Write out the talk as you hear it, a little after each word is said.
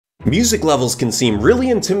Music levels can seem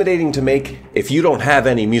really intimidating to make if you don't have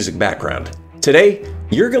any music background. Today,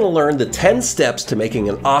 you're going to learn the 10 steps to making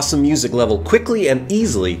an awesome music level quickly and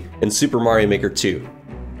easily in Super Mario Maker 2.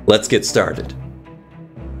 Let's get started.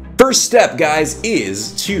 First step, guys,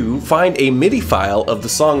 is to find a MIDI file of the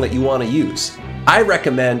song that you want to use. I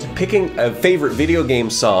recommend picking a favorite video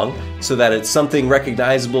game song so that it's something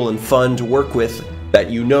recognizable and fun to work with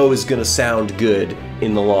that you know is going to sound good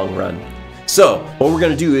in the long run. So what we're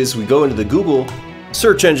going to do is we go into the Google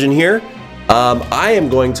search engine here. I am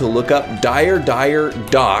going to look up Dire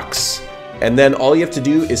Docs, and then all you have to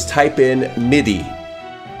do is type in MIDI.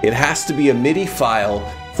 It has to be a MIDI file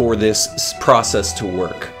for this process to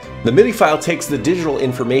work. The MIDI file takes the digital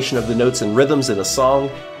information of the notes and rhythms in a song,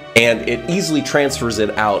 and it easily transfers it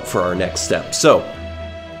out for our next step. So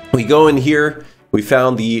we go in here, we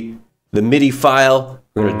found the MIDI file,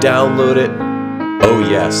 we're going to download it. Oh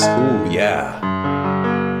yes, ooh yeah.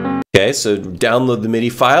 Okay, so download the MIDI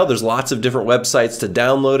file. There's lots of different websites to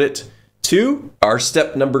download it to. Our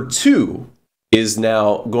step number 2 is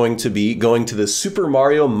now going to be going to the Super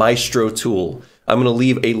Mario Maestro tool. I'm going to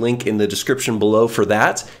leave a link in the description below for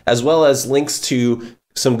that, as well as links to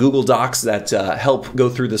some Google Docs that help go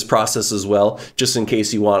through this process as well, just in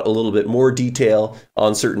case you want a little bit more detail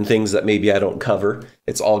on certain things that maybe I don't cover.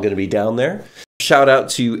 It's all going to be down there. Shout out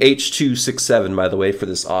to H267, by the way, for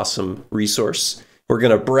this awesome resource. We're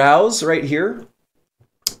going to browse right here,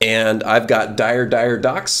 and I've got Dire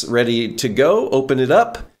Docs ready to go. Open it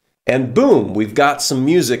up, and boom, we've got some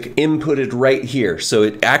music inputted right here. So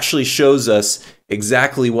it actually shows us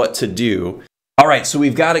exactly what to do. All right, so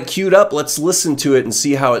we've got it queued up. Let's listen to it and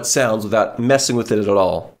see how it sounds without messing with it at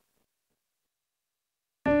all.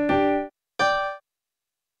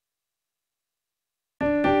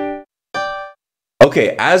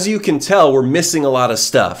 Okay, as you can tell, we're missing a lot of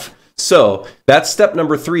stuff. So that's step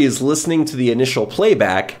number 3, is listening to the initial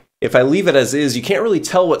playback. If I leave it as is, you can't really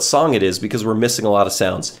tell what song it is because we're missing a lot of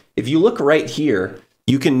sounds. If you look right here,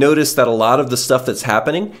 you can notice that a lot of the stuff that's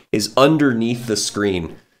happening is underneath the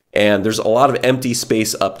screen. And there's a lot of empty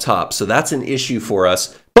space up top. So that's an issue for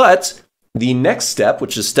us. But the next step,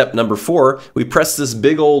 which is step number 4, we press this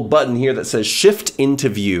big old button here that says Shift into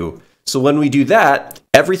View. So when we do that,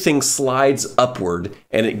 everything slides upward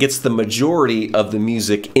and it gets the majority of the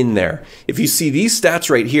music in there. If you see these stats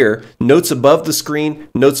right here, notes above the screen,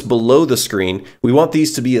 notes below the screen, we want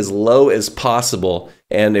these to be as low as possible.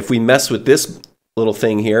 And if we mess with this little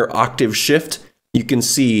thing here, octave shift, you can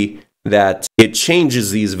see that it changes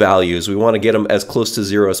these values. We want to get them as close to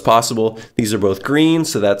 0 as possible. These are both green,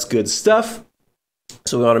 so that's good stuff.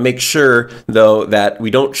 So we want to make sure, though, that we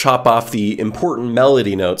don't chop off the important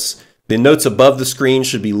melody notes. The notes above the screen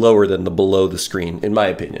should be lower than the below the screen, in my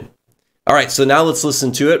opinion. All right, so now let's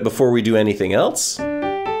listen to it before we do anything else.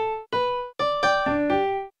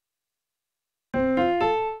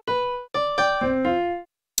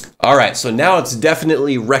 All right, so now it's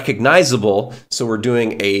definitely recognizable, so we're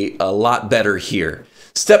doing a lot better here.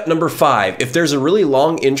 Step number 5, if there's a really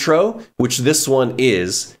long intro, which this one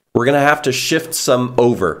is, we're gonna have to shift some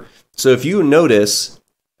over. So if you notice,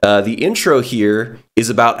 the intro here is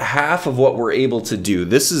about half of what we're able to do.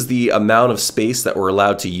 This is the amount of space that we're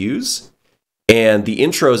allowed to use, and the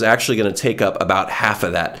intro is actually gonna take up about half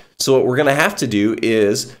of that. So what we're gonna have to do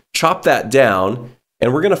is chop that down,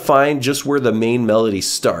 and we're going to find just where the main melody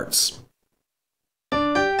starts.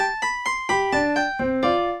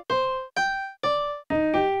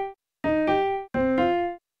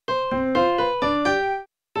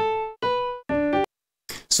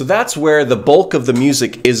 So that's where the bulk of the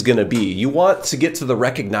music is going to be. You want to get to the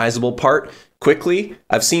recognizable part quickly.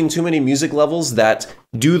 I've seen too many music levels that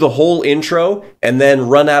do the whole intro and then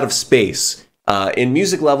run out of space. In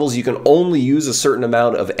music levels, you can only use a certain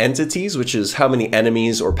amount of entities, which is how many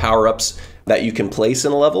enemies or power-ups that you can place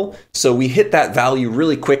in a level. So we hit that value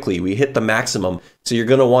really quickly. We hit the maximum. So you're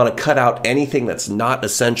going to want to cut out anything that's not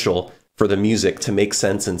essential for the music to make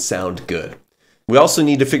sense and sound good. We also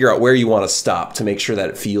need to figure out where you want to stop to make sure that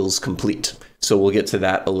it feels complete. So we'll get to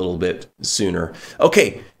that a little bit sooner.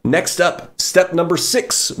 Okay, next up, step number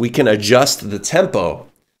 6, we can adjust the tempo.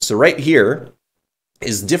 So right here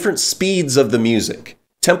is different speeds of the music.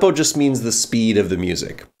 Tempo just means the speed of the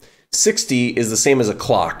music. 60 is the same as a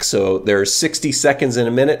clock. So there's 60 seconds in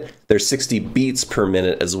a minute. There's 60 beats per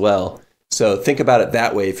minute as well. So think about it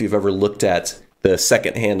that way. If you've ever looked at the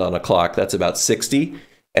second hand on a clock, that's about 60.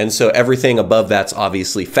 And so everything above that's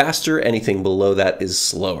obviously faster. Anything below that is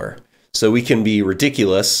slower. So we can be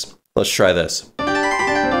ridiculous. Let's try this.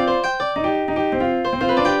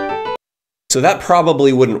 So that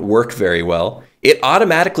probably wouldn't work very well. it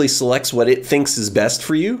automatically selects what it thinks is best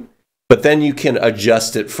for you, but then you can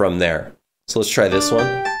adjust it from there. So let's try this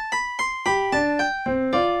one.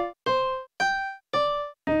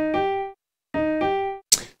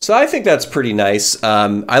 So I think that's pretty nice.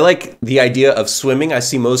 I like the idea of swimming. I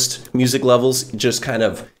see most music levels just kind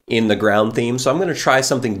of in the ground theme. So I'm going to try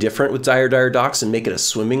something different with Dire Dire Docks and make it a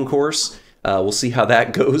swimming course. We'll see how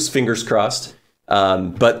that goes, fingers crossed.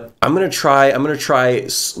 But I'm going to try,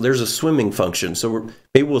 there's a swimming function. So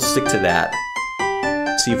maybe we'll stick to that.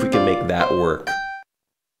 See if we can make that work.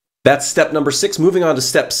 That's step number 6. Moving on to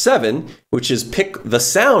step 7, which is pick the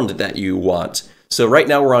sound that you want. So right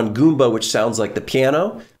now we're on Goomba, which sounds like the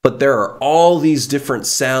piano, but there are all these different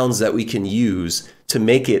sounds that we can use to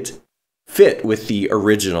make it fit with the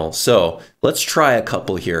original. So let's try a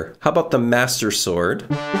couple here. How about the Master Sword?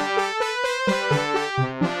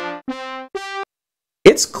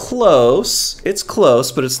 It's close,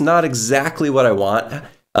 but it's not exactly what I want.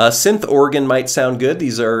 Synth organ might sound good.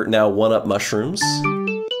 These are now 1-up mushrooms.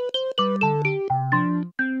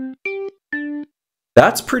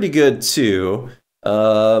 That's pretty good too.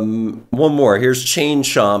 One more. Here's Chain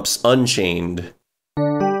Chomp's Unchained.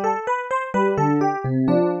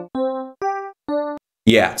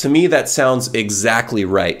 Yeah, to me that sounds exactly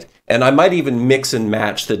right. And I might even mix and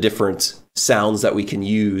match the different sounds that we can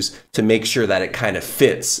use to make sure that it kind of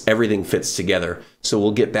fits, everything fits together. So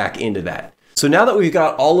we'll get back into that. So now that we've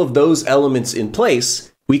got all of those elements in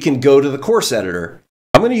place, we can go to the course editor.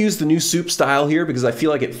 I'm going to use the new soup style here because I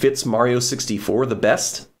feel like it fits Mario 64 the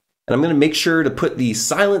best. And I'm going to make sure to put the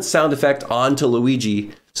silent sound effect onto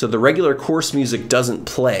Luigi so the regular course music doesn't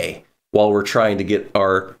play while we're trying to get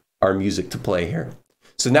our music to play here.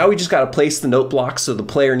 So now we just got to place the note blocks so the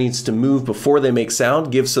player needs to move before they make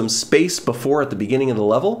sound, give some space before at the beginning of the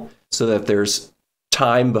level so that there's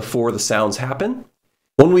time before the sounds happen.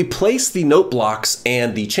 When we place the note blocks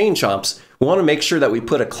and the chain chomps, we want to make sure that we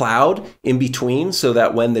put a cloud in between so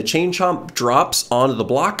that when the chain chomp drops onto the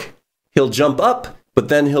block, he'll jump up, but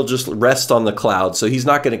then he'll just rest on the cloud. So he's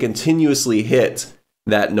not going to continuously hit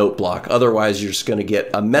that note block. Otherwise, you're just going to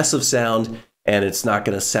get a mess of sound and it's not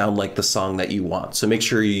going to sound like the song that you want. So make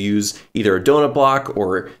sure you use either a donut block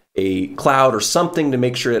or a cloud or something to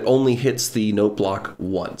make sure it only hits the note block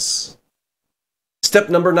once. Step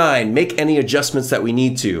number 9, make any adjustments that we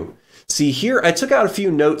need to. See here, I took out a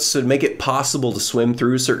few notes to make it possible to swim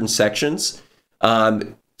through certain sections.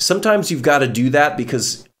 Sometimes you've got to do that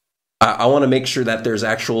because I want to make sure that there's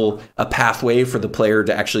a pathway for the player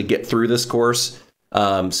to actually get through this course.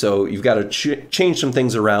 So you've got to change some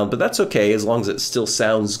things around, but that's okay as long as it still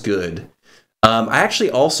sounds good. I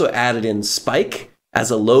actually also added in spike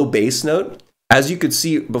as a low bass note. As you could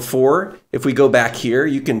see before, if we go back here,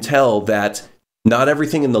 you can tell that not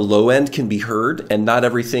everything in the low end can be heard and not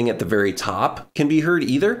everything at the very top can be heard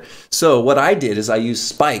either. So what I did is I used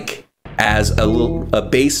spike as a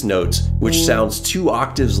bass note, which sounds 2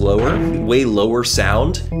 octaves lower, way lower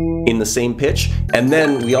sound in the same pitch. And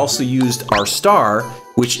then we also used our star,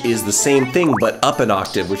 which is the same thing, but up an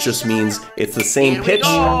octave, which just means it's the same pitch,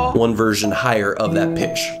 one version higher of that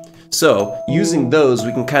pitch. So using those,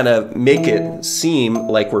 we can kind of make it seem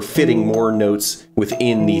like we're fitting more notes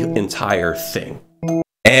within the entire thing.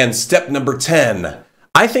 And step number 10,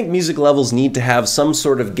 I think music levels need to have some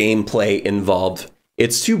sort of gameplay involved.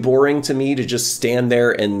 It's too boring to me to just stand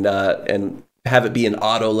there and have it be an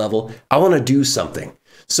auto level. I want to do something.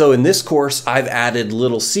 So in this course, I've added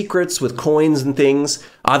little secrets with coins and things.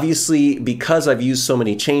 Obviously, because I've used so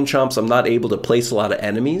many chain chomps, I'm not able to place a lot of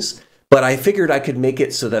enemies. But I figured I could make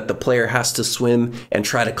it so that the player has to swim and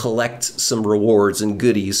try to collect some rewards and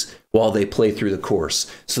goodies while they play through the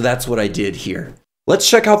course. So that's what I did here. Let's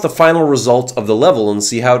check out the final result of the level and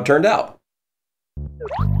see how it turned out.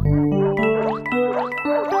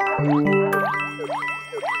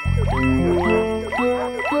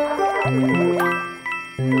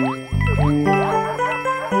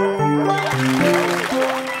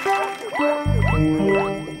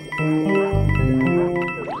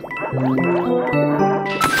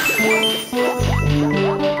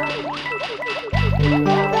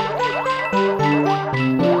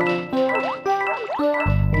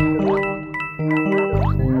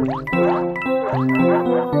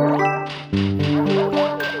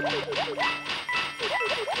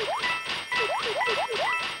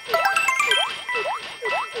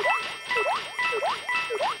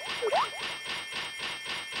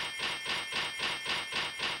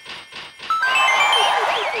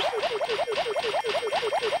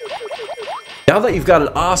 Now that you've got an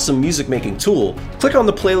awesome music making tool, click on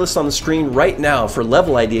the playlist on the screen right now for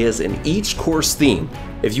level ideas in each course theme.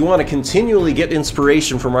 If you want to continually get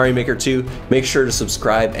inspiration from Mario Maker 2, make sure to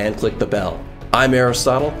subscribe and click the bell. I'm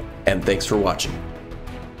Arrowstotle, and thanks for watching.